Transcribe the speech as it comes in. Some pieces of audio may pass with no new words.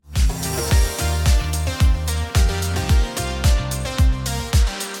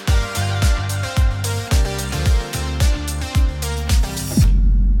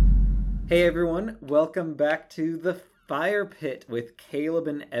Hey everyone, welcome back to the Fire Pit with Caleb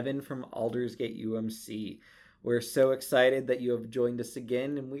and Evan from Aldersgate UMC. We're so excited that you have joined us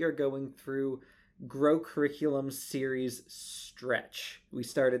again, and we are going through Grow Curriculum Series Stretch. We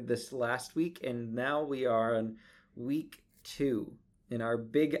started this last week, and now we are on week 2. And our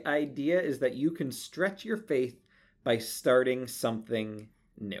big idea is that you can stretch your faith by starting something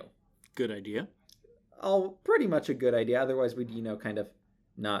new. Good idea. Oh, pretty much a good idea. Otherwise, we'd, kind of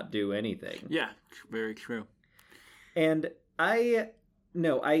not do anything. Yeah, very true. And I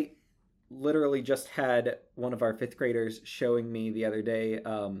literally just had one of our 5th graders showing me the other day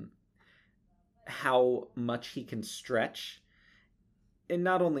how much he can stretch. And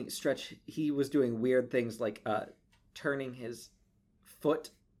not only stretch, he was doing weird things like turning his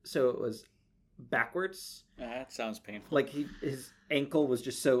foot so it was backwards. That sounds painful. Like his ankle was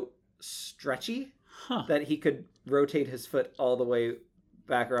just so stretchy that he could rotate his foot all the way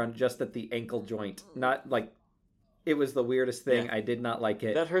back around just at the ankle joint. Not like it was the weirdest thing. Yeah. I did not like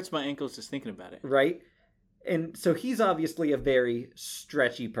it. That hurts my ankles just thinking about it. Right? And so he's obviously a very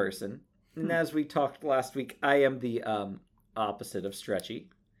stretchy person. And as we talked last week, I am the opposite of stretchy.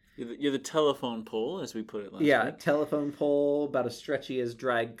 You're the telephone pole, as we put it last week. Yeah, telephone pole, about as stretchy as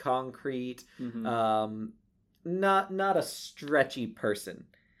dried concrete. Mm-hmm. Not a stretchy person.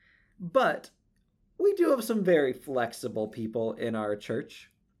 But we do have some very flexible people in our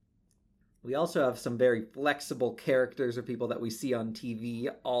church. We also have some very flexible characters or people that we see on TV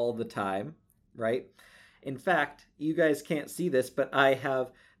all the time, right? In fact, you guys can't see this, but I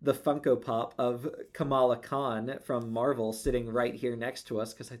have the Funko Pop of Kamala Khan from Marvel sitting right here next to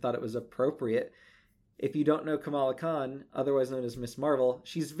us because I thought it was appropriate. If you don't know Kamala Khan, otherwise known as Miss Marvel,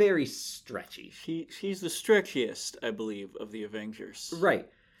 she's very stretchy. She's the stretchiest, I believe, of the Avengers. Right.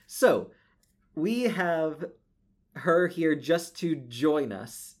 So we have her here just to join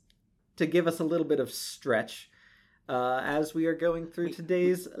us, to give us a little bit of stretch as we are going through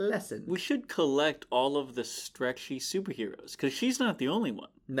today's lesson. We should collect all of the stretchy superheroes, because she's not the only one.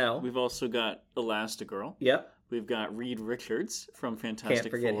 No. We've also got Elastigirl. Yep. We've got Reed Richards from Fantastic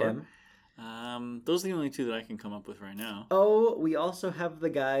Four. Can't forget him. Those are the only two that I can come up with right now. Oh, we also have the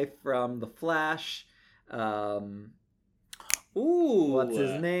guy from The Flash. Ooh, what's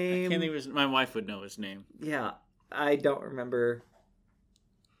his name? I can't think my wife would know his name. Yeah, I don't remember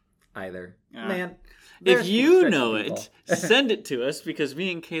either. Man, if you know it, send it to us, because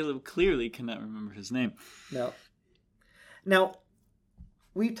me and Caleb clearly cannot remember his name. No. Now,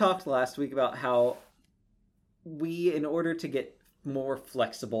 we talked last week about how in order to get more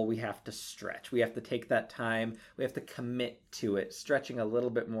flexible, we have to stretch. We have to take that time. We have to commit to it, stretching a little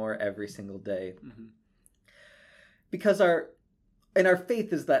bit more every single day. Mm-hmm. Because our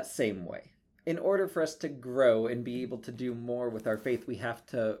faith is that same way. In order for us to grow and be able to do more with our faith, we have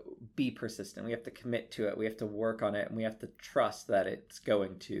to be persistent. We have to commit to it. We have to work on it. And we have to trust that it's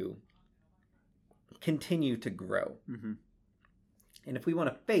going to continue to grow. Mm-hmm. And if we want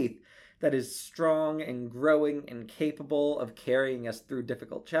a faith that is strong and growing and capable of carrying us through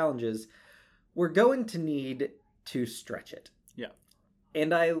difficult challenges, we're going to need to stretch it. Yeah.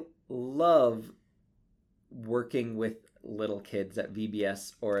 And I love working with little kids at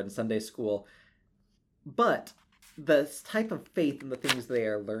VBS or in Sunday school, but the type of faith and the things they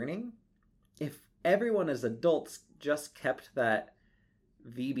are learning, if everyone as adults just kept that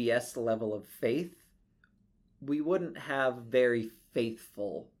VBS level of faith, we wouldn't have very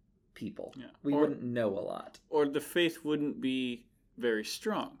faithful people. Yeah. We wouldn't know a lot. Or the faith wouldn't be very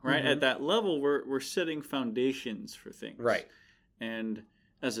strong, right? Mm-hmm. At that level, we're setting foundations for things. Right. And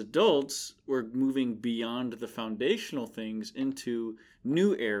as adults, we're moving beyond the foundational things into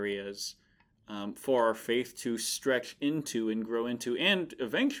new areas for our faith to stretch into and grow into, and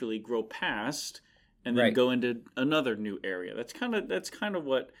eventually grow past, and then go into another new area. That's kind of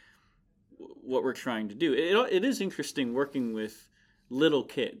what we're trying to do. It is interesting working with little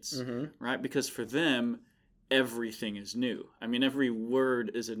kids, mm-hmm. right? Because for them, everything is new. I mean, every word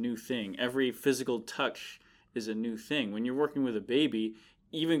is a new thing. Every physical touch is a new thing. When you're working with a baby,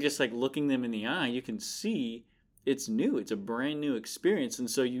 even just like looking them in the eye, you can see it's new. It's a brand new experience. And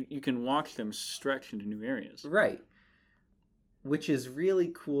so you can watch them stretch into new areas. Right. Which is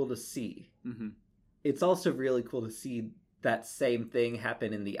really cool to see. Mm-hmm. It's also really cool to see that same thing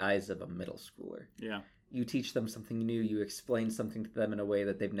happen in the eyes of a middle schooler. Yeah. You teach them something new. You explain something to them in a way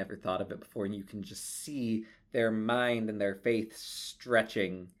that they've never thought of it before. And you can just see their mind and their faith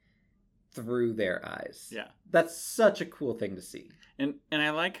stretching through their eyes. Yeah. That's such a cool thing to see. And I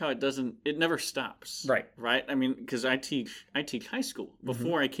like how it never stops. Right. Right? I mean, because I teach high school.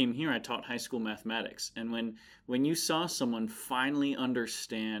 Before mm-hmm. I came here, I taught high school mathematics. And when you saw someone finally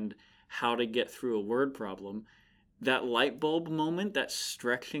understand how to get through a word problem. That light bulb moment, that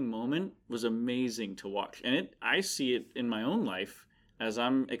stretching moment was amazing to watch. And I see it in my own life as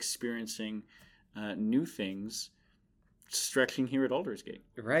I'm experiencing new things, stretching here at Aldersgate.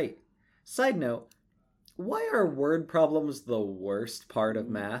 Right. Side note, why are word problems the worst part of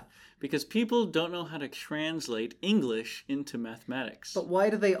math? Because people don't know how to translate English into mathematics. But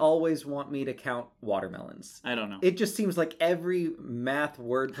why do they always want me to count watermelons? I don't know. It just seems like every math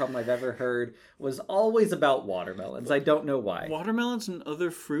word problem I've ever heard was always about watermelons. I don't know why. Watermelons and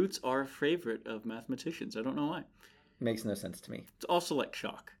other fruits are a favorite of mathematicians. I don't know why. Makes no sense to me. It's also like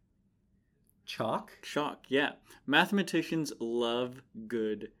chalk. Chalk? Chalk, yeah. Mathematicians love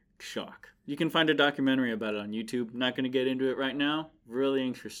good chalk. You can find a documentary about it on YouTube. Not going to get into it right now. Really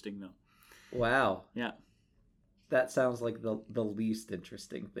interesting, though. Wow. Yeah. That sounds like the least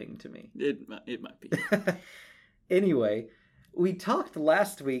interesting thing to me. It might be. Anyway, we talked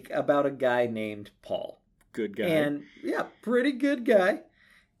last week about a guy named Paul. Good guy. And, yeah, pretty good guy.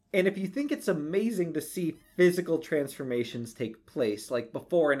 And if you think it's amazing to see physical transformations take place, like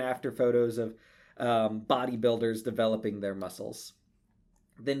before and after photos of bodybuilders developing their muscles,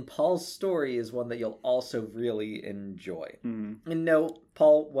 then Paul's story is one that you'll also really enjoy. Mm-hmm. And no,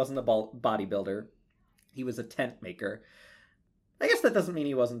 Paul wasn't a bodybuilder. He was a tent maker. I guess that doesn't mean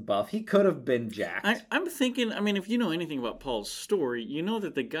he wasn't buff. He could have been jacked. I'm thinking, if you know anything about Paul's story, you know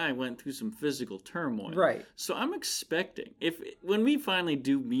that the guy went through some physical turmoil. Right. So I'm expecting, when we finally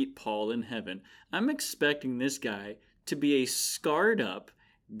do meet Paul in heaven, I'm expecting this guy to be a scarred up,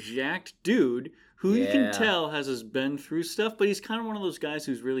 jacked dude who you can tell has been through stuff, but he's kind of one of those guys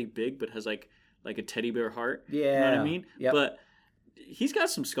who's really big but has like a teddy bear heart. Yeah. You know what I mean? Yep. But he's got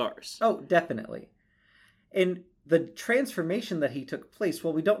some scars. Oh, definitely. And the transformation that he took place,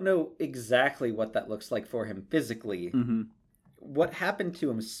 well, we don't know exactly what that looks like for him physically. Mm-hmm. What happened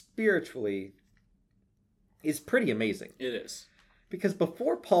to him spiritually is pretty amazing. It is. Because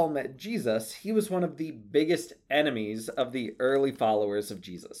before Paul met Jesus, he was one of the biggest enemies of the early followers of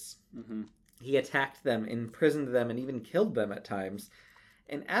Jesus. Mm-hmm. He attacked them, imprisoned them, and even killed them at times.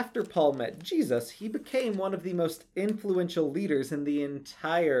 And after Paul met Jesus, he became one of the most influential leaders in the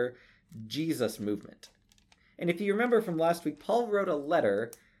entire Jesus movement. And if you remember from last week, Paul wrote a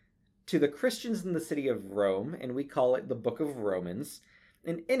letter to the Christians in the city of Rome, and we call it the Book of Romans.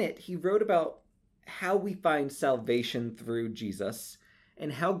 And in it, he wrote about how we find salvation through Jesus,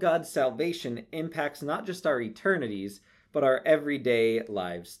 and how God's salvation impacts not just our eternities, but our everyday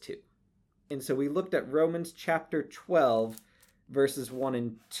lives too. And so we looked at Romans chapter 12, verses 1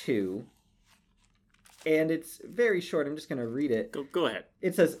 and 2. And it's very short. I'm just going to read it. Go ahead.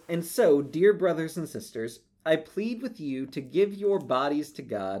 It says, "And so, dear brothers and sisters, I plead with you to give your bodies to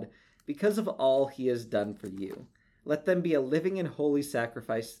God because of all he has done for you. Let them be a living and holy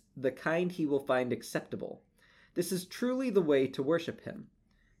sacrifice, the kind he will find acceptable. This is truly the way to worship him.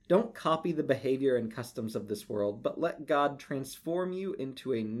 Don't copy the behavior and customs of this world, but let God transform you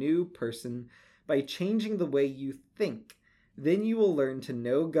into a new person by changing the way you think. Then you will learn to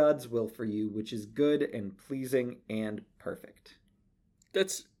know God's will for you, which is good and pleasing and perfect."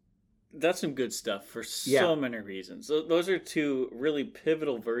 That's some good stuff for so many reasons. Those are two really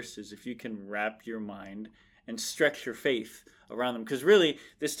pivotal verses if you can wrap your mind and stretch your faith around them. Because really,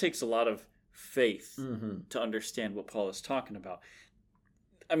 this takes a lot of faith to understand what Paul is talking about.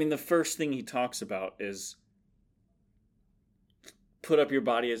 The first thing he talks about is put up your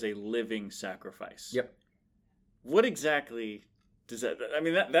body as a living sacrifice. Yep. What exactly does that...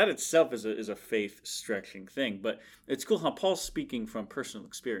 that itself is a faith-stretching thing, but it's cool how Paul's speaking from personal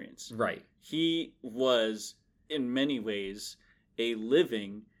experience. Right. He was, in many ways, a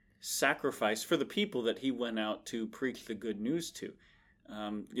living sacrifice for the people that he went out to preach the good news to.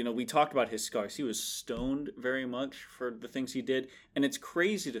 We talked about his scars. He was stoned very much for the things he did. And it's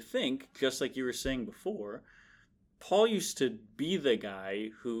crazy to think, just like you were saying before, Paul used to be the guy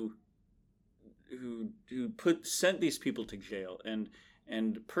who sent these people to jail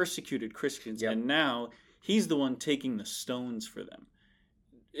and persecuted Christians. Yep. And now he's the one taking the stones for them.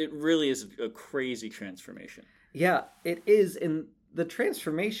 It really is a crazy transformation. Yeah, it is. And the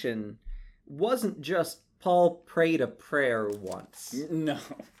transformation wasn't just Paul prayed a prayer once. No.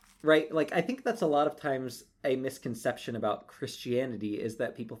 Right? Like, I think that's a lot of times a misconception about Christianity is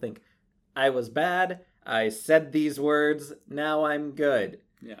that people think, I was bad, I said these words, now I'm good.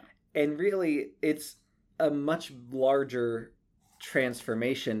 Yeah. And really, it's a much larger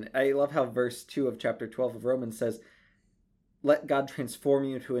transformation. I love how verse 2 of chapter 12 of Romans says, let God transform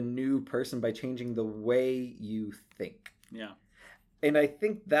you into a new person by changing the way you think. Yeah. And I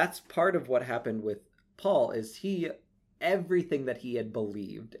think that's part of what happened with Paul is he everything that he had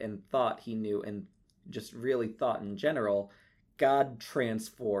believed and thought he knew and just really thought in general, God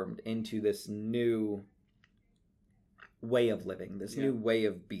transformed into this new way of living, this new way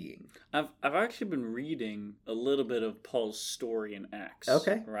of being. I've actually been reading a little bit of Paul's story in Acts.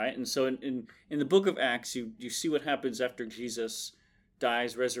 Okay. Right? And so in the book of Acts, you see what happens after Jesus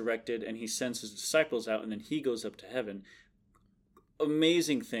dies, resurrected, and he sends his disciples out, and then he goes up to heaven.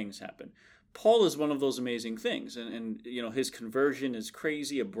 Amazing things happen. Paul is one of those amazing things, and his conversion is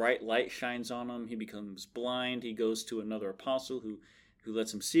crazy. A bright light shines on him. He becomes blind. He goes to another apostle who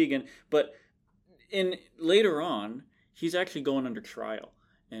lets him see again. But later on, he's actually going under trial.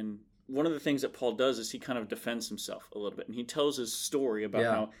 And one of the things that Paul does is he kind of defends himself a little bit, and he tells his story about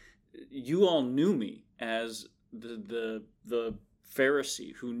how you all knew me as the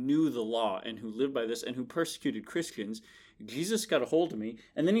Pharisee who knew the law and who lived by this and who persecuted Christians. Jesus got a hold of me.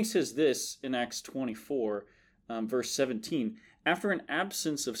 And then he says this in Acts 24, verse 17. After an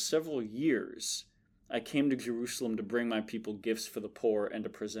absence of several years, I came to Jerusalem to bring my people gifts for the poor and to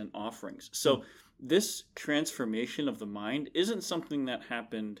present offerings. So this transformation of the mind isn't something that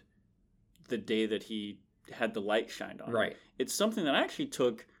happened the day that he had the light shined on him. Right. It's something that actually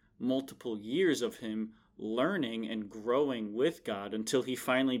took multiple years of him learning and growing with God until he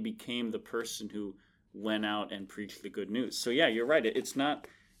finally became the person who went out and preached the good news. So yeah, you're right. It's not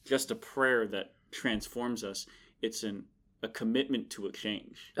just a prayer that transforms us. It's a commitment to a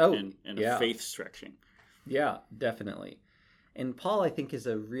change and a faith stretching. Yeah, definitely. And Paul, I think, is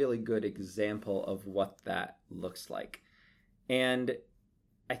a really good example of what that looks like. And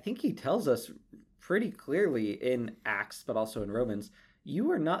I think he tells us pretty clearly in Acts, but also in Romans, you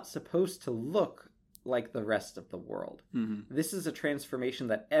are not supposed to look like the rest of the world. Mm-hmm. This is a transformation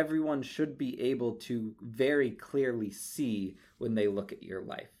that everyone should be able to very clearly see when they look at your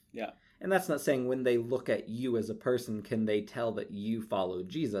life. Yeah. And that's not saying when they look at you as a person can they tell that you follow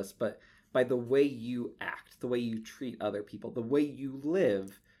Jesus, but by the way you act, the way you treat other people, the way you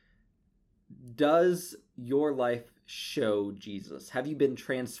live, does your life show Jesus? Have you been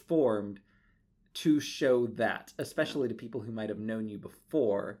transformed to show that, especially to people who might have known you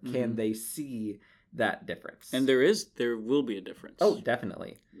before? Can they see that difference? And there will be a difference. Oh,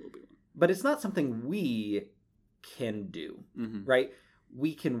 definitely. Will be. But it's not something we can do, right?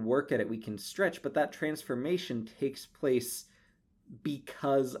 We can work at it, we can stretch, but that transformation takes place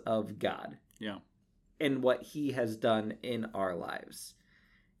because of God. Yeah. And what he has done in our lives.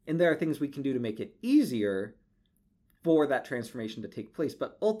 And there are things we can do to make it easier for that transformation to take place,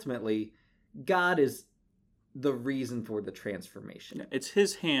 but ultimately, God is the reason for the transformation. Yeah, it's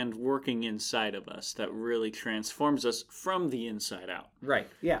his hand working inside of us that really transforms us from the inside out. Right.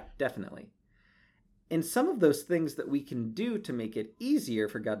 Yeah, definitely. And some of those things that we can do to make it easier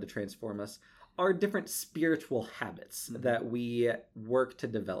for God to transform us are different spiritual habits that we work to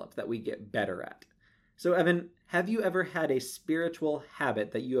develop, that we get better at. So, Evan, have you ever had a spiritual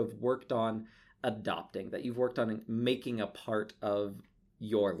habit that you have worked on adopting, that you've worked on making a part of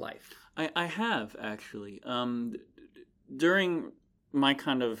your life? I have, actually. During my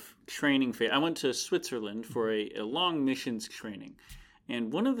kind of training phase, I went to Switzerland for a long missions training.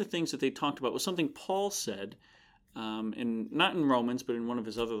 And one of the things that they talked about was something Paul said, not in Romans, but in one of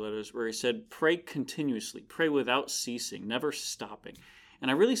his other letters, where he said, pray continuously, pray without ceasing, never stopping.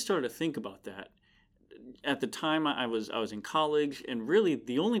 And I really started to think about that. At the time, I was in college, and really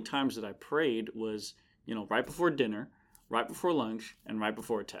the only times that I prayed was, right before dinner, right before lunch, and right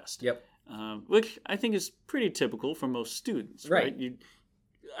before a test. Yep. Which I think is pretty typical for most students, right?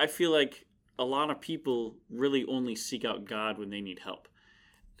 I feel like a lot of people really only seek out God when they need help.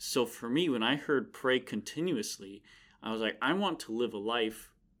 So for me, when I heard pray continuously, I was like, I want to live a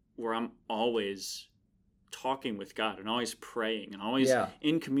life where I'm always talking with God and always praying and always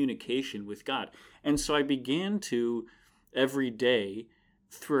in communication with God. And so I began to, every day,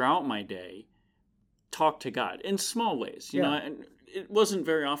 throughout my day, talk to God in small ways. You know, and it wasn't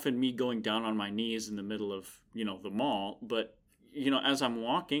very often me going down on my knees in the middle of, the mall, but, as I'm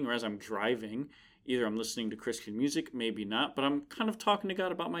walking or as I'm driving, either I'm listening to Christian music, maybe not, but I'm kind of talking to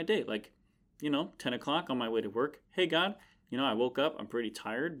God about my day. Like, 10 o'clock on my way to work. Hey, God, I woke up, I'm pretty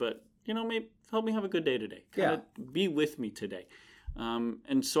tired, but, maybe help me have a good day today. Be with me today.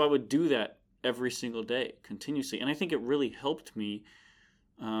 And so I would do that every single day, continuously. And I think it really helped me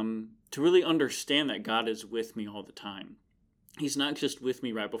to really understand that God is with me all the time. He's not just with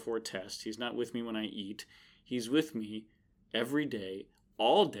me right before a test. He's not with me when I eat. He's with me every day,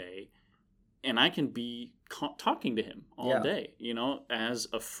 all day, and I can be talking to him all day, as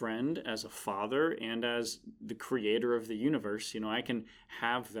a friend, as a father, and as the creator of the universe. I can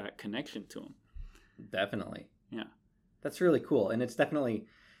have that connection to him. Definitely. Yeah. That's really cool. And it's definitely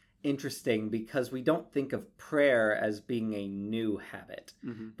interesting because we don't think of prayer as being a new habit.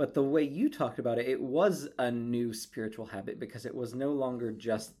 Mm-hmm. But the way you talked about it, it was a new spiritual habit because it was no longer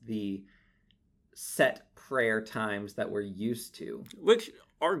just the set prayer times that we're used to. Which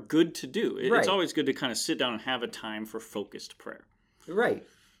are good to do. It's Right. always good to kind of sit down and have a time for focused prayer. Right.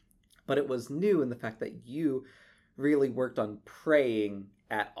 But it was new in the fact that you really worked on praying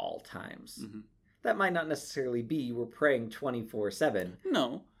at all times. Mm-hmm. That might not necessarily be you were praying 24/7.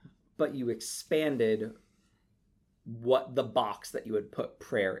 No. But you expanded what the box that you would put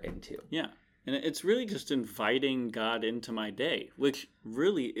prayer into. Yeah. And it's really just inviting God into my day, which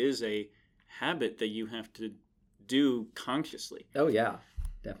really is a habit that you have to do consciously. Oh, yeah,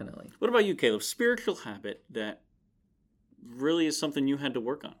 definitely. What about you, Caleb? Spiritual habit that really is something you had to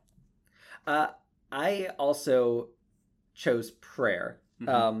work on. I also chose prayer.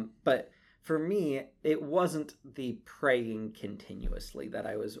 Mm-hmm. But for me, it wasn't the praying continuously that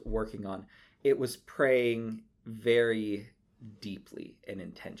I was working on. It was praying very deeply and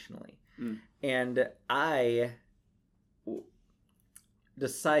intentionally. Mm. And I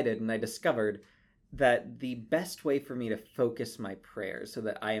decided and I discovered that the best way for me to focus my prayers so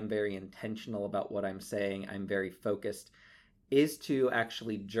that I am very intentional about what I'm saying, I'm very focused, is to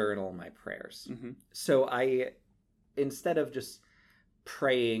actually journal my prayers. Mm-hmm. So instead of just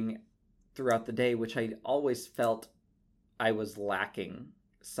praying throughout the day, which I always felt I was lacking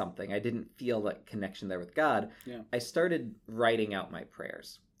something, I didn't feel that connection there with God, Yeah. I started writing out my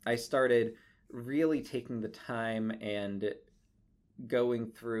prayers. I started really taking the time and going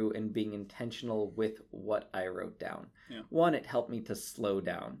through and being intentional with what I wrote down. Yeah. One, it helped me to slow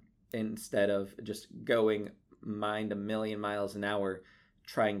down instead of just going mind a million miles an hour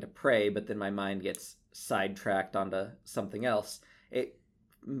trying to pray, but then my mind gets sidetracked onto something else. It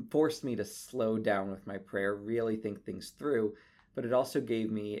forced me to slow down with my prayer, really think things through, but it also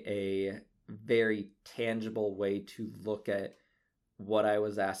gave me a very tangible way to look at what I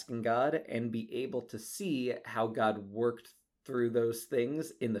was asking God and be able to see how God worked through those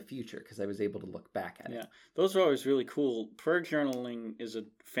things in the future because I was able to look back at it. Those are always really cool. Prayer journaling is a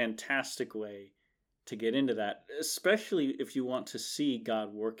fantastic way to get into that, especially if you want to see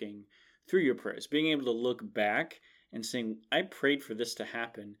God working through your prayers. Being able to look back and saying, I prayed for this to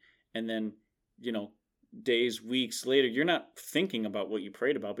happen, and then, days, weeks later, you're not thinking about what you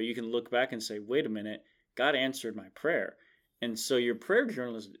prayed about, but you can look back and say, wait a minute, God answered my prayer. And so your prayer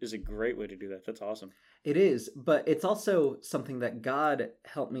journal is a great way to do that. That's awesome. It is, but it's also something that God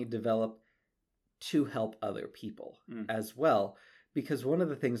helped me develop to help other people as well. Because one of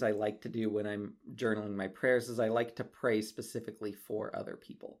the things I like to do when I'm journaling my prayers is I like to pray specifically for other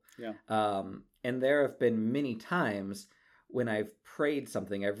people. Yeah. And there have been many times when I've prayed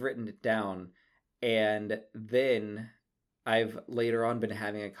something, I've written it down, and then I've later on been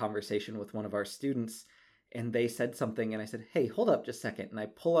having a conversation with one of our students, and they said something, and I said, hey, hold up just a second. And I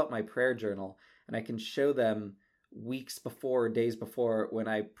pull out my prayer journal, and I can show them weeks before, days before, when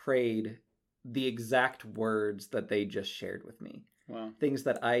I prayed the exact words that they just shared with me. Wow. Things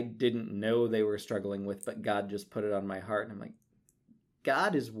that I didn't know they were struggling with, but God just put it on my heart. And I'm like,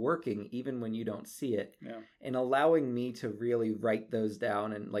 God is working even when you don't see it. Yeah. And allowing me to really write those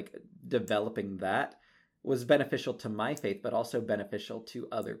down and developing that was beneficial to my faith, but also beneficial to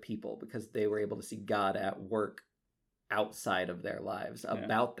other people because they were able to see God at work outside of their lives,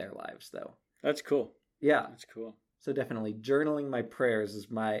 about their lives, though. That's cool. Yeah. That's cool. So definitely journaling my prayers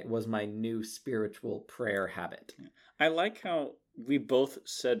was my new spiritual prayer habit. I like how we both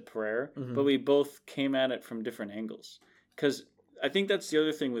said prayer, but we both came at it from different angles. Because I think that's the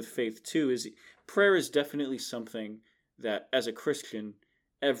other thing with faith too, is prayer is definitely something that as a Christian,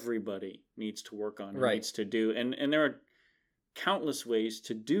 everybody needs to work on, right. needs to do. And there are countless ways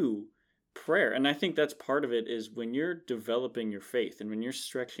to do prayer. And I think that's part of it is when you're developing your faith and when you're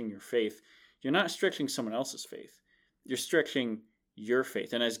stretching your faith, you're not stretching someone else's faith. You're stretching your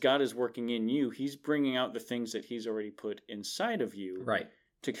faith. And as God is working in you, he's bringing out the things that he's already put inside of you right.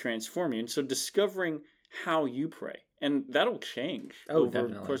 to transform you. And so discovering how you pray, and that'll change over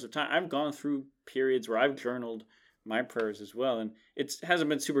definitely. the course of time. I've gone through periods where I've journaled my prayers as well, and it hasn't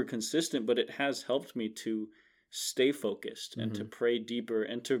been super consistent, but it has helped me to stay focused and to pray deeper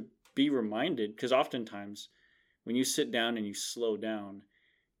and to be reminded, because oftentimes when you sit down and you slow down,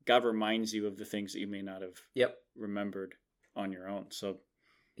 God reminds you of the things that you may not have remembered on your own. So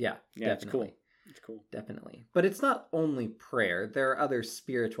yeah, definitely. It's cool. It's cool. Definitely. But it's not only prayer. There are other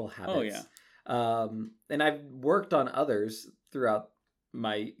spiritual habits. Oh, yeah. And I've worked on others throughout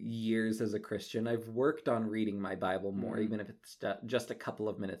my years as a Christian. I've worked on reading my Bible more, even if it's just a couple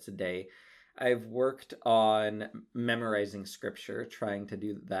of minutes a day. I've worked on memorizing scripture, trying to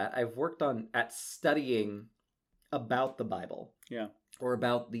do that. I've worked on at studying about the Bible. Yeah. Or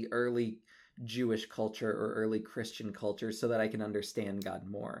about the early Jewish culture or early Christian culture so that I can understand God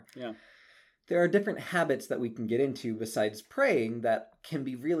more. Yeah. There are different habits that we can get into besides praying that can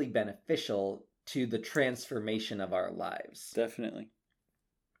be really beneficial to the transformation of our lives. Definitely.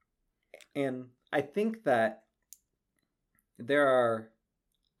 And I think that there are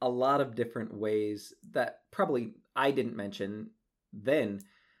a lot of different ways that probably I didn't mention then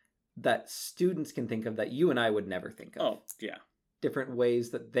that students can think of that you and I would never think of. Oh, yeah. Different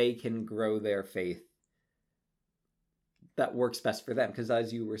ways that they can grow their faith that works best for them. Because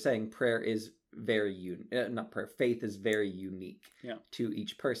as you were saying, prayer is faith is very unique to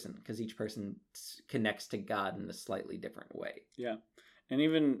each person, because each person connects to God in a slightly different way. Yeah. And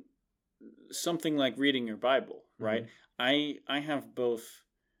even something like reading your Bible, right? Mm-hmm. I have both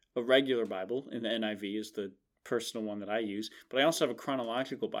a regular Bible, and the NIV is the personal one that I use, but I also have a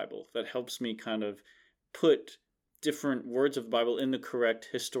chronological Bible that helps me kind of put different words of the Bible in the correct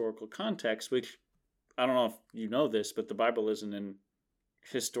historical context, which I don't know if you know this, but the Bible isn't in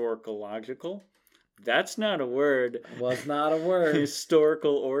historicological. That's not a word. Was not a word.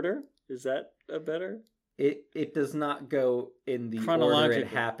 Historical order? Is that a better? It does not go in the order it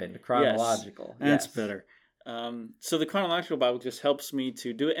happened. Chronological. Yes. That's better. So the chronological Bible just helps me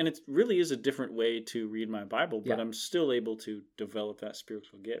to do it, and it really is a different way to read my Bible, but I'm still able to develop that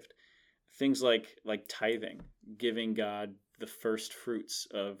spiritual gift. Things like tithing, giving God the first fruits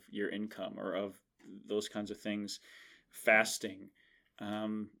of your income or of those kinds of things, fasting,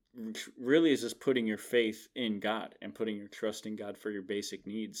 really is just putting your faith in God and putting your trust in God for your basic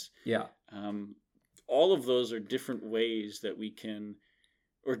needs. Yeah. All of those are different ways that we can,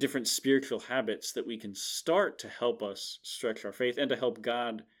 or different spiritual habits that we can start to help us stretch our faith and to help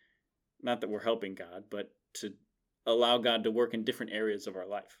God, not that we're helping God, but to allow God to work in different areas of our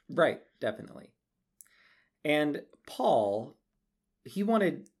life. Right, definitely. And Paul, he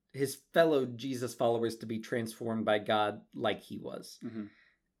wanted his fellow Jesus followers to be transformed by God like he was. Mm-hmm.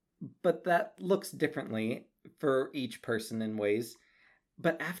 But that looks differently for each person in ways.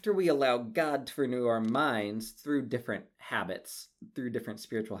 But after we allow God to renew our minds through different habits, through different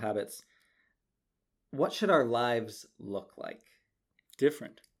spiritual habits, what should our lives look like?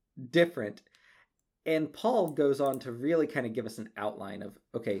 Different. And Paul goes on to really kind of give us an outline of,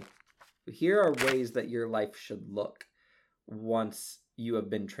 okay, here are ways that your life should look once you have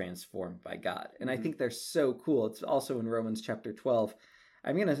been transformed by God. And I think they're so cool. It's also in Romans chapter 12.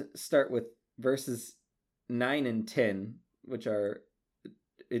 I'm going to start with verses 9 and 10, which are,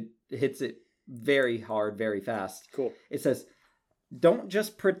 it hits it very hard, very fast. Cool. It says, "Don't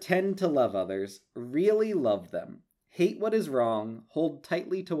just pretend to love others, really love them. Hate what is wrong, hold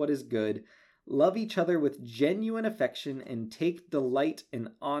tightly to what is good. Love each other with genuine affection and take delight in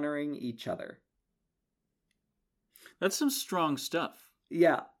honoring each other." That's some strong stuff.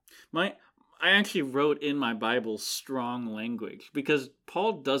 Yeah. I actually wrote in my Bible strong language because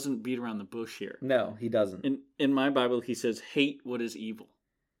Paul doesn't beat around the bush here. No, he doesn't. In my Bible, he says, hate what is evil.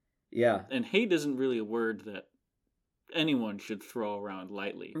 Yeah. And hate isn't really a word that anyone should throw around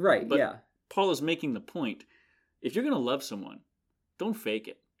lightly. Right, but yeah. Paul is making the point, if you're going to love someone, don't fake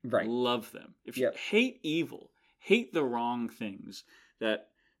it. Right. Love them. If you hate evil, hate the wrong things that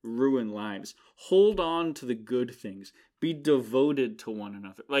ruin lives, hold on to the good things, be devoted to one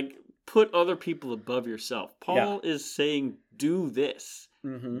another. Like, put other people above yourself. Paul is saying, do this.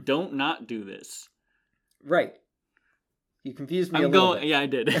 Mm-hmm. Don't not do this. Right. You confused me a little bit. Yeah, I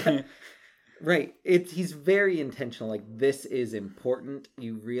did. Right. He's very intentional. Like, this is important.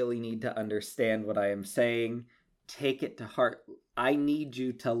 You really need to understand what I am saying. Take it to heart. I need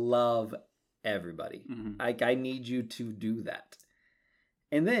you to love everybody. Mm-hmm. I need you to do that.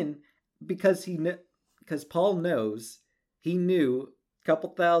 And then, because Paul knows, he knew a couple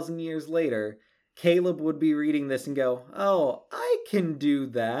thousand years later, Caleb would be reading this and go, "Oh, I can do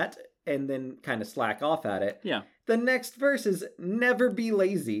that," and then kind of slack off at it. Yeah. The next verse is, "Never be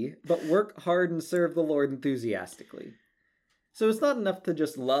lazy, but work hard and serve the Lord enthusiastically." So it's not enough to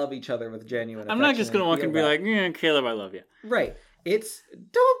just love each other with genuine affection. I'm not just going to walk and be like, "Yeah, Caleb, I love you." Right. It's,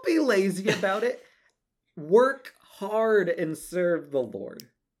 don't be lazy about it. Work hard and serve the Lord.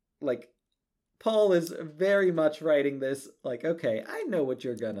 Like, Paul is very much writing this like, okay, I know what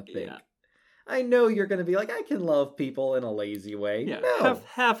you're going to think. Yeah. I know you're going to be like, I can love people in a lazy way. Yeah, no.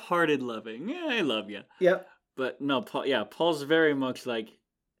 half-hearted loving. Yeah, I love you. Yep. But no, Paul's very much like,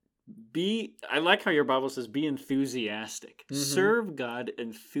 I like how your Bible says, be enthusiastic. Mm-hmm. Serve God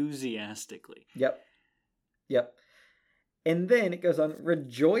enthusiastically. Yep. And then it goes on,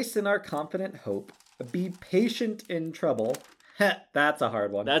 rejoice in our confident hope, be patient in trouble. That's a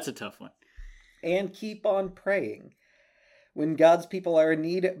hard one. That's a tough one. And keep on praying. When God's people are in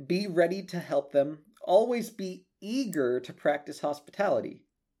need, be ready to help them. Always be eager to practice hospitality.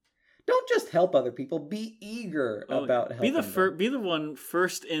 Don't just help other people. Be eager about helping them. Be the one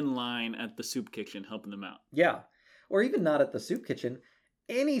first in line at the soup kitchen helping them out. Yeah. Or even not at the soup kitchen.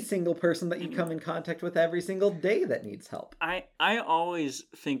 Any single person that you come in contact with every single day that needs help. I always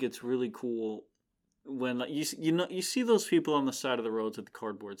think it's really cool when like you see those people on the side of the roads with the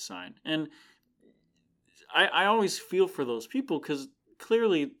cardboard sign, and I always feel for those people because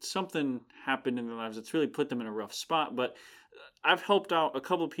clearly something happened in their lives that's really put them in a rough spot. But I've helped out a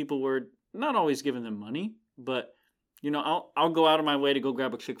couple of people where not always giving them money, but I'll go out of my way to go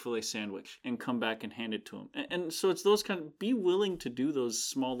grab a Chick-fil-A sandwich and come back and hand it to them. And so it's those be willing to do those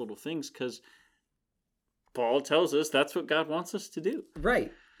small little things because Paul tells us that's what God wants us to do.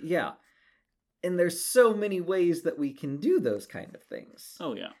 Right. Yeah. And there's so many ways that we can do those kind of things.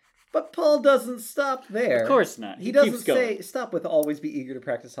 Oh, yeah. But Paul doesn't stop there. Of course not. He doesn't say, stop with always be eager to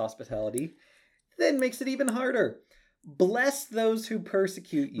practice hospitality. Then makes it even harder. Bless those who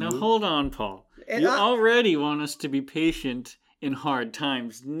persecute you. Now hold on, Paul. You already want us to be patient in hard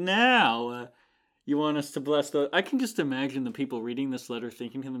times. Now you want us to bless those. I can just imagine the people reading this letter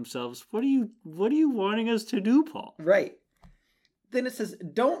thinking to themselves, what are you wanting us to do, Paul? Right. Then it says,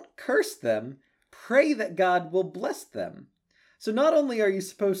 don't curse them. Pray that God will bless them. So not only are you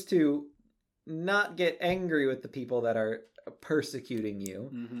supposed to not get angry with the people that are persecuting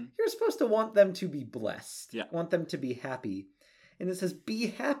you, you're supposed to want them to be blessed. Yeah. Want them to be happy. And it says, be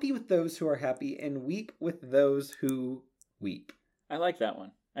happy with those who are happy and weep with those who weep. I like that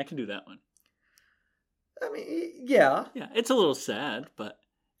one. I can do that one. I mean, yeah. Yeah, it's a little sad, but...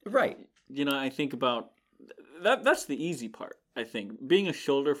 Right. I think about... That's the easy part, I think. Being a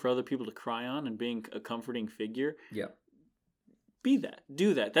shoulder for other people to cry on and being a comforting figure. Yeah. Be that.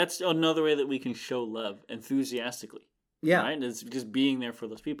 Do that. That's another way that we can show love enthusiastically. Yeah. Right? It's just being there for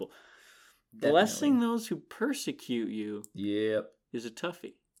those people. Definitely. Blessing those who persecute you is a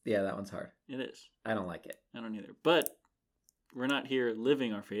toughie. Yeah, that one's hard. It is. I don't like it. I don't either. But we're not here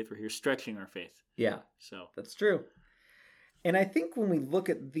living our faith. We're here stretching our faith. Yeah. So that's true. And I think when we look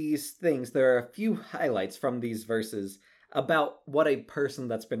at these things, there are a few highlights from these verses about what a person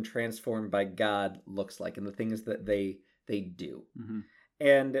that's been transformed by God looks like and the things that they do. Mm-hmm.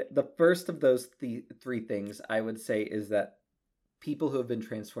 And the first of those three things I would say is that people who have been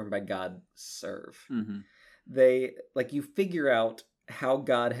transformed by God serve. Mm-hmm. They, you figure out how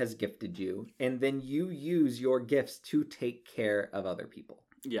God has gifted you, and then you use your gifts to take care of other people.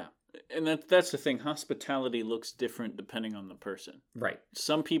 Yeah. And that's the thing. Hospitality looks different depending on the person. Right.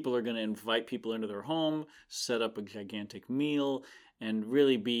 Some people are going to invite people into their home, set up a gigantic meal, and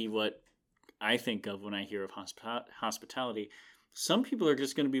really be what I think of when I hear of hospitality. Some people are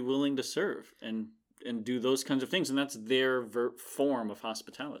just going to be willing to serve and do those kinds of things, and that's their form of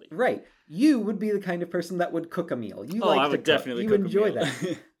hospitality. Right. You would be the kind of person that would cook a meal. I would definitely cook a meal. You enjoy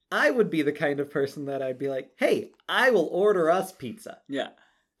that. I would be the kind of person that I'd be like, hey, I will order us pizza. Yeah.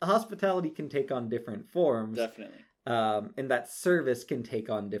 Hospitality can take on different forms. Definitely. And that service can take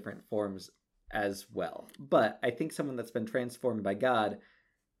on different forms as well. But I think someone that's been transformed by God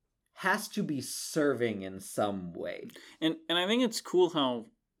has to be serving in some way. And I think it's cool how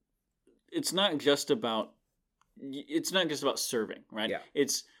it's not just about serving, right? Yeah.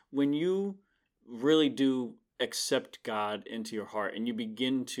 It's when you really do accept God into your heart and you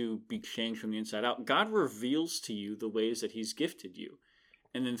begin to be changed from the inside out, God reveals to you the ways that he's gifted you.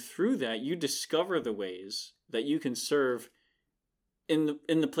 And then through that, you discover the ways that you can serve in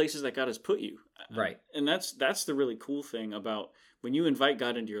the places that God has put you. Right. And that's the really cool thing about when you invite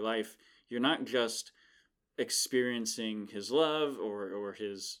God into your life, you're not just experiencing his love or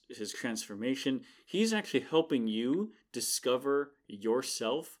his transformation. He's actually helping you discover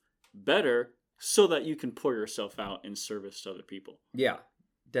yourself better so that you can pour yourself out in service to other people. Yeah,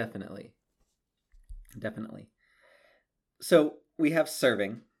 definitely. Definitely. So we have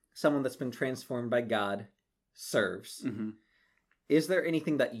serving. Someone that's been transformed by God serves. Mm-hmm. Is there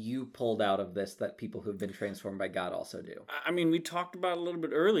anything that you pulled out of this that people who've been transformed by God also do? I mean, we talked about it a little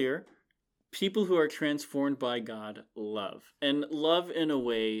bit earlier. People who are transformed by God love. And love in a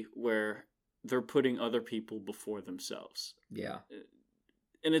way where they're putting other people before themselves. Yeah.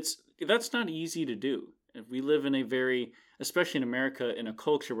 And that's not easy to do. We live in especially in America, in a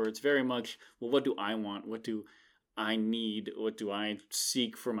culture where it's very much, well, what do I want? What do I need? What do I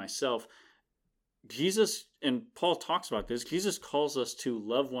seek for myself? Jesus, and Paul talks about this, Jesus calls us to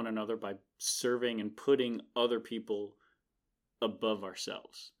love one another by serving and putting other people above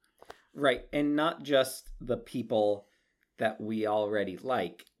ourselves. Right. And not just the people that we already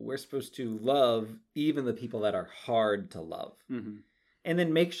like. We're supposed to love even the people that are hard to love. Mm-hmm. And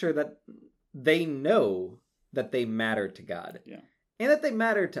then make sure that they know that they matter to God. Yeah. And that they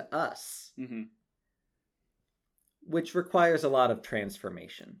matter to us. Mm-hmm. Which requires a lot of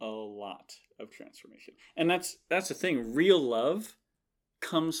transformation. A lot of transformation. And that's the thing. Real love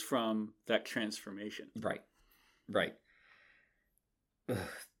comes from that transformation. Right. Right. Ugh.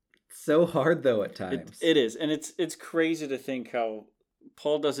 So hard though at times. It is. And it's crazy to think how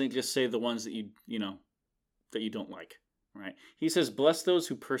Paul doesn't just say the ones that that you don't like, right? He says, bless those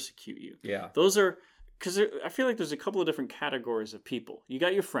who persecute you. Yeah. Those are, because I feel like there's a couple of different categories of people. You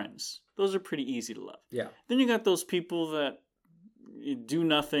got your friends. Those are pretty easy to love. Yeah. Then you got those people that do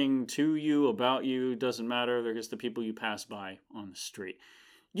nothing to you, about you, doesn't matter. They're just the people you pass by on the street.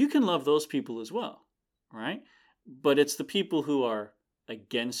 You can love those people as well, right? But it's the people who are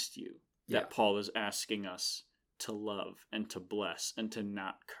against you that Paul is asking us to love and to bless and to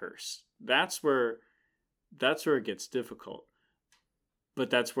not curse. That's where it gets difficult. But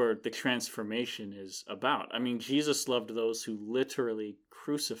that's where the transformation is about. I mean, Jesus loved those who literally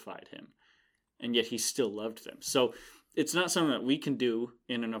crucified him, and yet he still loved them. So it's not something that we can do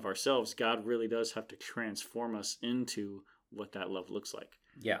in and of ourselves. God really does have to transform us into what that love looks like.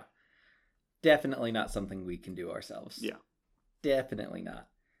 Yeah. Definitely not something we can do ourselves. Yeah. Definitely not.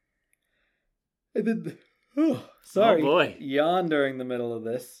 And then, sorry. Oh boy. Yawn during the middle of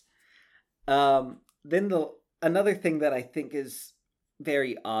this. Then another thing that I think is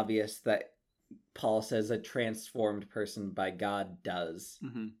very obvious that Paul says a transformed person by God does,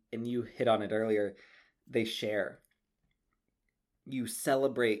 mm-hmm. and you hit on it earlier, they share. You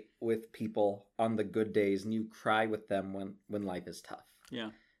celebrate with people on the good days, and you cry with them when life is tough. Yeah.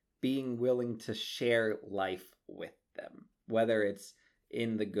 Being willing to share life with them, whether it's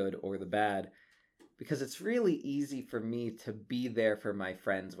in the good or the bad, because it's really easy for me to be there for my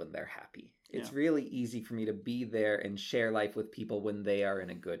friends when they're happy. It's really easy for me to be there and share life with people when they are in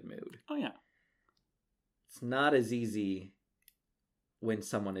a good mood. Oh, yeah. It's not as easy when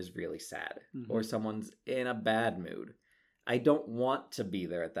someone is really sad or someone's in a bad mood. I don't want to be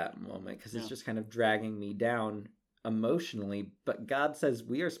there at that moment because it's just kind of dragging me down emotionally. But God says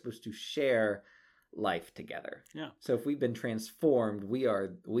we are supposed to share life together. Yeah. So if we've been transformed, we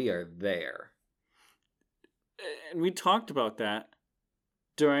are there. And we talked about that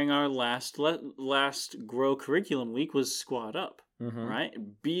during our last Grow Curriculum week was Squad Up, right?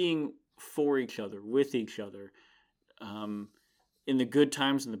 Being for each other, with each other, in the good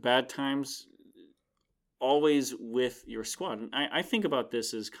times and the bad times, always with your squad. And I think about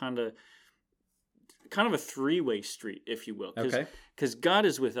this as kind of a three-way street, if you will. Because God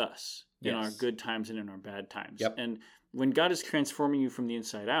is with us in our good times and in our bad times. Yep. And when God is transforming you from the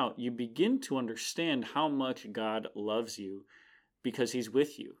inside out, you begin to understand how much God loves you because he's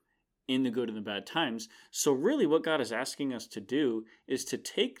with you in the good and the bad times. So really what God is asking us to do is to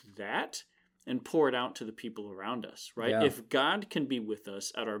take that and pour it out to the people around us, right? Yeah. If God can be with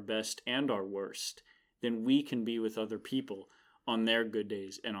us at our best and our worst, then we can be with other people on their good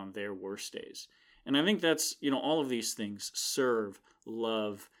days and on their worst days. And I think that's, all of these things, serve,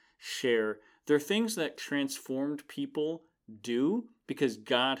 love, share, they're things that transformed people do because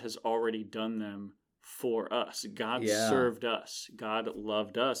God has already done them for us. God served us. God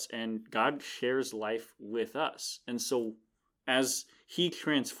loved us. And God shares life with us. And so as he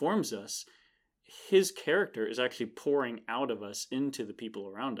transforms us, his character is actually pouring out of us into the people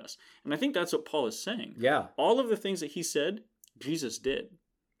around us. And I think that's what Paul is saying. Yeah. All of the things that he said, Jesus did.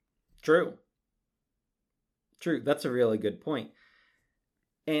 True. That's a really good point.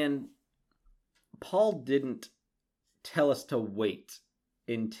 And Paul didn't tell us to wait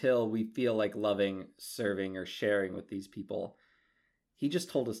until we feel like loving, serving, or sharing with these people. He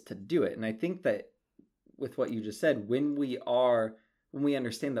just told us to do it. And I think that with what you just said, when we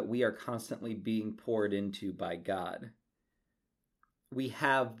understand that we are constantly being poured into by God, we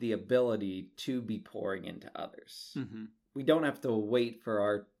have the ability to be pouring into others. Mm-hmm. We don't have to wait for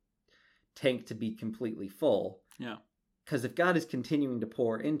our tank to be completely full. Yeah. Because if God is continuing to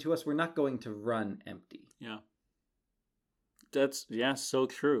pour into us, we're not going to run empty. Yeah. That's, so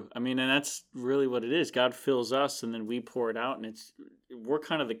true. I mean, and that's really what it is. God fills us and then we pour it out, and we're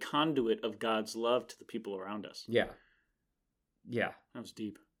kind of the conduit of God's love to the people around us. Yeah. Yeah. That was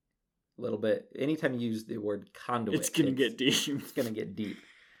deep. A little bit. Anytime you use the word conduit, it's going to get deep. It's going to get deep.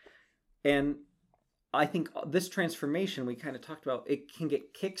 And I think this transformation we kind of talked about, it can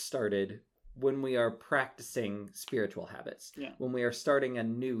get kickstarted when we are practicing spiritual habits. Yeah. When we are starting a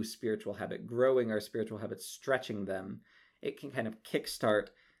new spiritual habit, growing our spiritual habits, stretching them. it can kind of kickstart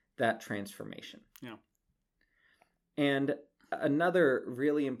that transformation. Yeah. And another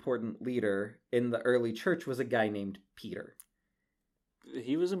really important leader in the early church was a guy named Peter.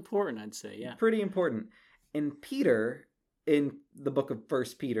 He was important, I'd say, yeah. Pretty important. And Peter, in the book of 1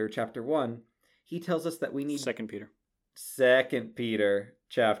 Peter, chapter 1, he tells us that we need... 2 Peter. 2 Peter,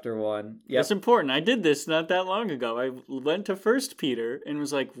 chapter 1. Yep. That's important. I did this not that long ago. I went to 1 Peter and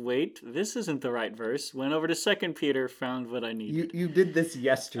was like, wait, this isn't the right verse. Went over to 2 Peter, found what I needed. You did this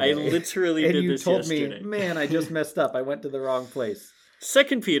yesterday. I literally did this yesterday. And you told me, man, I just messed up. I went to the wrong place.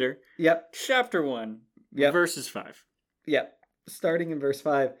 2 Peter, yep, chapter 1, yep, verses 5. Yep, starting in verse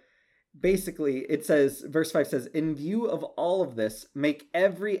 5. Basically, it says, verse 5 says, in view of all of this, make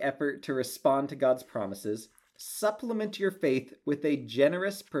every effort to respond to God's promises. Supplement your faith with a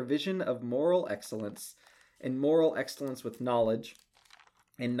generous provision of moral excellence, and moral excellence with knowledge,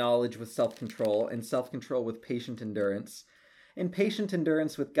 and knowledge with self-control, and self-control with patient endurance, and patient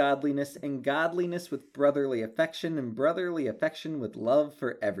endurance with godliness, and godliness with brotherly affection, and brotherly affection with love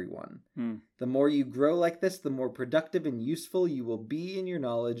for everyone. The more you grow like this, the more productive and useful you will be in your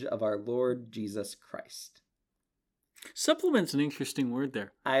knowledge of our Lord Jesus Christ. Supplement's an interesting word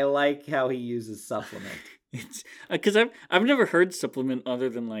there. I like how he uses supplement. It's because I've never heard supplement other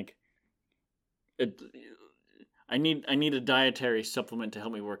than like I need a dietary supplement to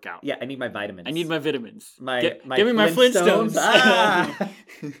help me work out. Yeah, I need my vitamins. I need my vitamins. My give me my Flintstones. Ah!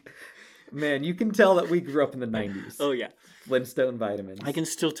 Man, you can tell that we grew up in the 90s. Oh yeah, Flintstone vitamins. I can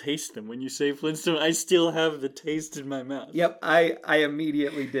still taste them when you say Flintstone. I still have the taste in my mouth. Yep, I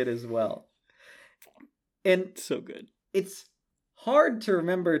immediately did as well. And so good. It's hard to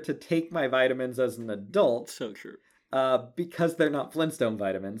remember to take my vitamins as an adult. So true. Because they're not Flintstone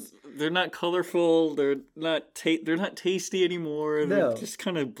vitamins. They're not colorful. They're not tasty anymore. They're just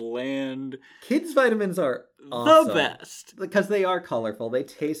kind of bland. Kids' vitamins are awesome. The best. Because they are colorful. They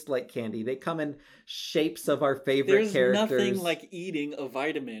taste like candy. They come in shapes of our favorite characters. There's nothing like eating a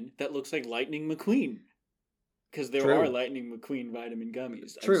vitamin that looks like Lightning McQueen. Because there are Lightning McQueen vitamin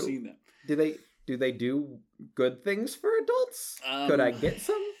gummies. True. I've seen them. Do they do good things for adults? Could I get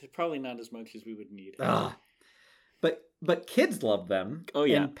some? Probably not as much as we would need. But kids love them. Oh,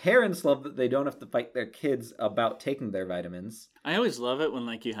 yeah. And parents love that they don't have to fight their kids about taking their vitamins. I always love it when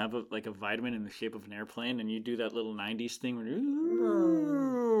like you have a vitamin in the shape of an airplane and you do that little 90s thing where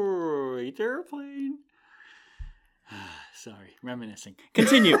it's airplane. Sorry, reminiscing.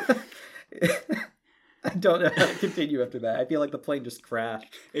 Continue. I don't know how to continue after that. I feel like the plane just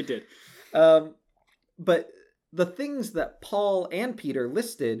crashed. It did. But the things that Paul and Peter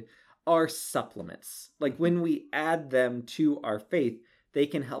listed are supplements. Like when we add them to our faith, they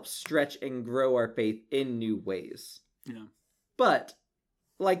can help stretch and grow our faith in new ways. Yeah. But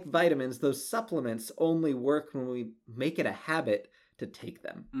like vitamins, those supplements only work when we make it a habit to take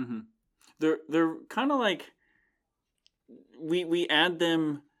them. Mm-hmm. They're kind of like we add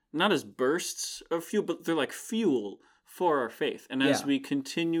them not as bursts of fuel, but they're like fuel for our faith. And as we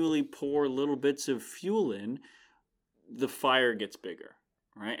continually pour little bits of fuel in, the fire gets bigger,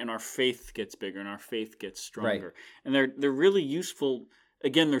 right? And our faith gets bigger and our faith gets stronger. Right. And they're really useful.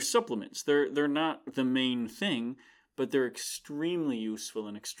 Again, they're supplements. They're not the main thing, but they're extremely useful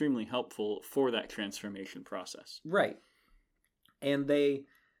and extremely helpful for that transformation process. Right. And the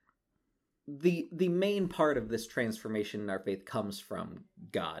main part of this transformation in our faith comes from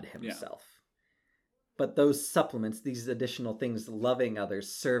God himself. Yeah. But those supplements, these additional things, loving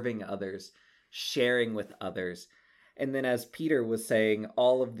others, serving others, sharing with others, and then as Peter was saying,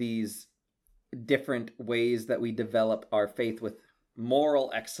 all of these different ways that we develop our faith with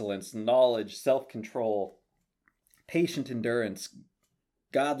moral excellence, knowledge, self-control, patient endurance,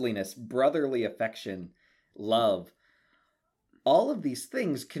 godliness, brotherly affection, love, all of these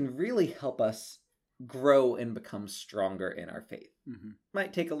things can really help us grow and become stronger in our faith. Mm-hmm.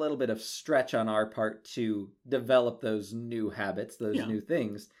 Might take a little bit of stretch on our part to develop those new habits, those new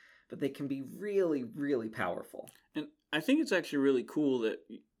things, but they can be really, really powerful. And I think it's actually really cool that,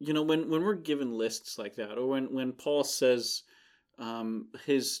 you know, when we're given lists like that, or when Paul says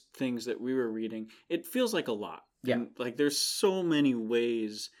his things that we were reading, it feels like a lot. Yeah. And, like there's so many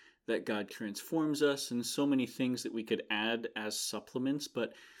ways that God transforms us and so many things that we could add as supplements.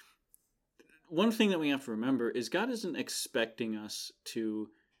 But one thing that we have to remember is God isn't expecting us to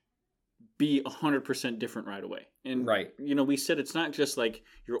be 100% different right away. And, you know, we said it's not just like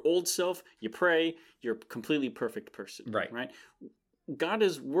your old self, you pray, you're a completely perfect person. Right? God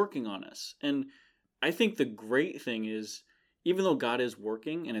is working on us. And I think the great thing is, even though God is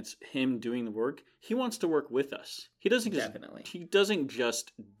working and it's him doing the work, he wants to work with us. He doesn't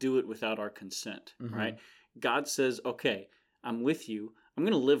just do it without our consent, right? God says, okay, I'm with you. I'm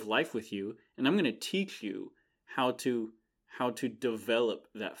going to live life with you, and I'm going to teach you how to develop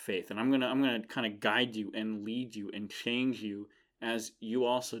that faith. And I'm going to kind of guide you and lead you and change you as you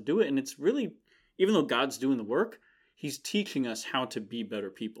also do it. And it's really, even though God's doing the work, he's teaching us how to be better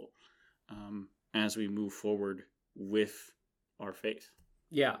people as we move forward with our faith.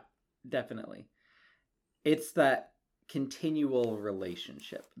 Yeah, definitely. It's that continual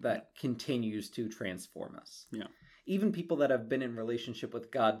relationship that continues to transform us. Yeah. Even people that have been in relationship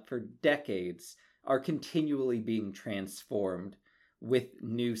with God for decades are continually being transformed with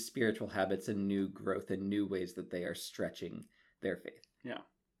new spiritual habits and new growth and new ways that they are stretching their faith. Yeah.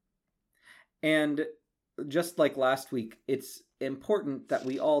 And just like last week, it's important that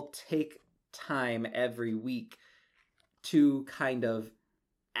we all take time every week to kind of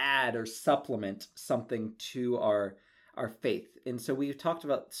add or supplement something to our faith. And so we talked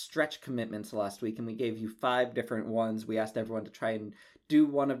about stretch commitments last week, and we gave you 5 different ones. We asked everyone to try and do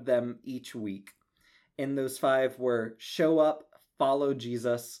one of them each week. And those 5 were show up, follow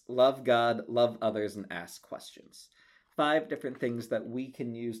Jesus, love God, love others, and ask questions. 5 different things that we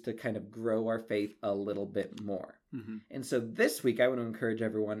can use to kind of grow our faith a little bit more. Mm-hmm. And so this week, I want to encourage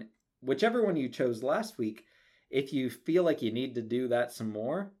everyone, whichever one you chose last week, if you feel like you need to do that some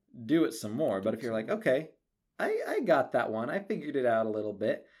more, do it some more. But if you're like, okay, I got that one, I figured it out a little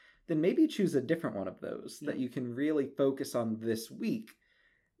bit, then maybe choose a different one of those that you can really focus on this week,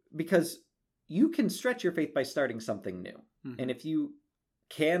 because you can stretch your faith by starting something new. Mm-hmm. And if you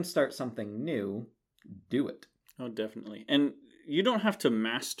can start something new, do it. Oh, definitely. And you don't have to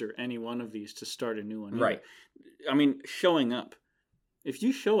master any one of these to start a new one either. Right. I mean, showing up. If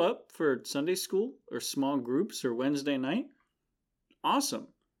you show up for Sunday school or small groups or Wednesday night, awesome.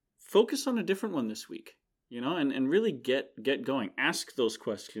 Focus on a different one this week, and really get going. Ask those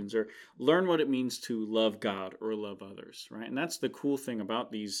questions or learn what it means to love God or love others, right? And that's the cool thing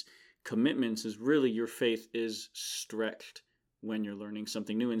about these commitments, is really your faith is stretched when you're learning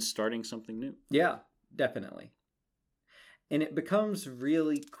something new and starting something new. Yeah, definitely. And it becomes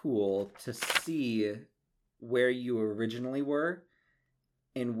really cool to see where you originally were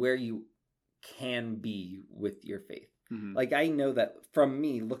and where you can be with your faith. Mm-hmm. Like, I know that from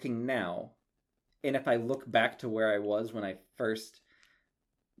me looking now, and if I look back to where I was when I first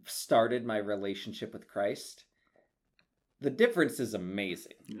started my relationship with Christ, the difference is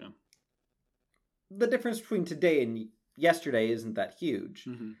amazing. Yeah. The difference between today and yesterday isn't that huge,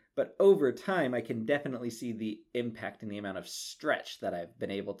 Mm-hmm. but over time, I can definitely see the impact and the amount of stretch that I've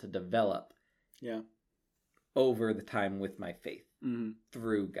been able to develop. Yeah. Over the time with my faith. Mm-hmm.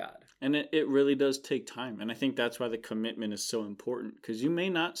 Through God. And it really does take time. And I think that's why the commitment is so important, because you may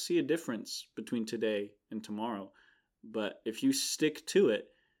not see a difference between today and tomorrow. But if you stick to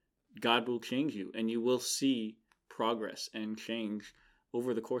it, God will change you and you will see progress and change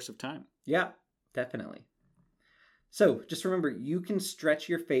over the course of time. Yeah, definitely. So just remember, you can stretch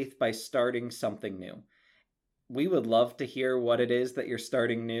your faith by starting something new. We would love to hear what it is that you're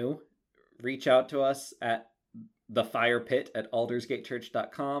starting new. Reach out to us at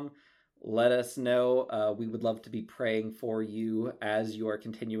thefirepit@aldersgatechurch.com. Let us know. We would love to be praying for you as you are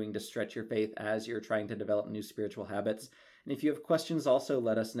continuing to stretch your faith, as you're trying to develop new spiritual habits. And if you have questions, also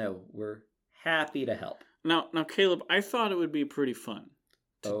let us know. We're happy to help. Now, Caleb, I thought it would be pretty fun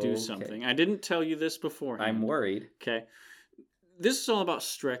to do something. I didn't tell you this beforehand. I'm worried. Okay. This is all about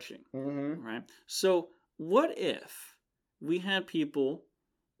stretching, right? So what if we had people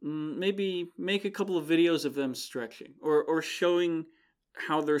maybe make a couple of videos of them stretching or showing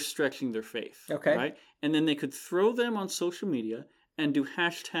how they're stretching their faith. Okay. Right? And then they could throw them on social media and do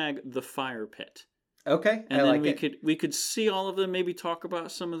 #thefirepit. Okay. And I then like we could see all of them, maybe talk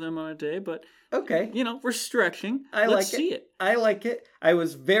about some of them on a day, but okay. We're stretching. Let's see it. I like it. I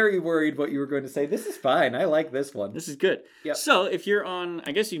was very worried what you were going to say. This is fine. I like this one. This is good. Yep. So if you're on,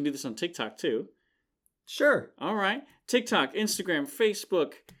 I guess you can do this on TikTok too. Sure. All right. TikTok, Instagram,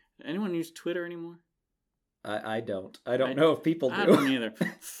 Facebook. Anyone use Twitter anymore? I don't. I don't know if people do. I don't either.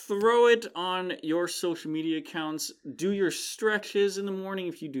 Throw it on your social media accounts. Do your stretches in the morning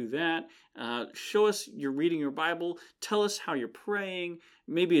if you do that. Show us you're reading your Bible. Tell us how you're praying.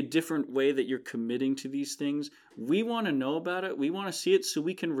 Maybe a different way that you're committing to these things. We want to know about it. We want to see it so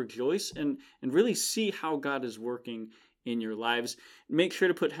we can rejoice and really see how God is working in your lives. Make sure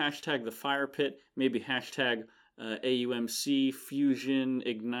to put #thefirepit, maybe AUMC, Fusion,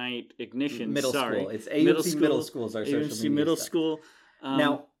 Ignite, Ignition. Middle school. It's AUMC Middle School is our social media Middle stuff. School.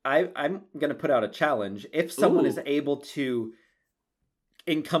 Now, I'm going to put out a challenge. If someone is able to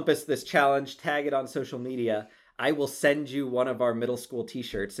encompass this challenge, tag it on social media, I will send you one of our middle school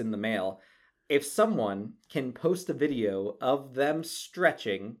t-shirts in the mail. if someone can post a video of them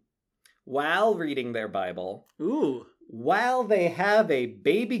stretching while reading their Bible, Ooh. while they have a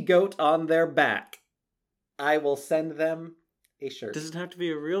baby goat on their back, I will send them a shirt. Does it have to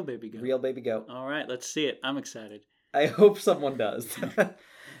be a real baby goat? Real baby goat. All right, let's see it. I'm excited. I hope someone does.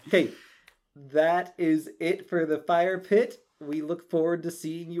 Okay, that is it for the Fire Pit. We look forward to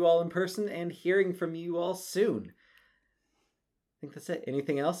seeing you all in person and hearing from you all soon. I think that's it.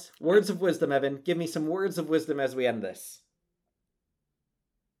 Anything else? Words of wisdom, Evan. Give me some words of wisdom as we end this.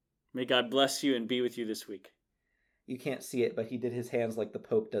 May God bless you and be with you this week. You can't see it, but he did his hands like the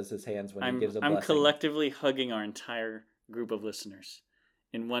Pope does his hands when he gives a I'm blessing. collectively hugging our entire group of listeners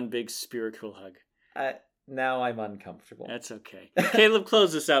in one big spiritual hug. Now I'm uncomfortable. That's okay. Caleb,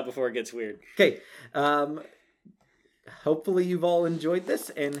 close this out before it gets weird. Okay. Hopefully you've all enjoyed this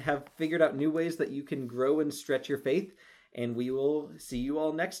and have figured out new ways that you can grow and stretch your faith. And we will see you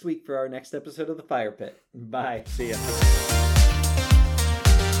all next week for our next episode of The Fire Pit. Bye. See ya.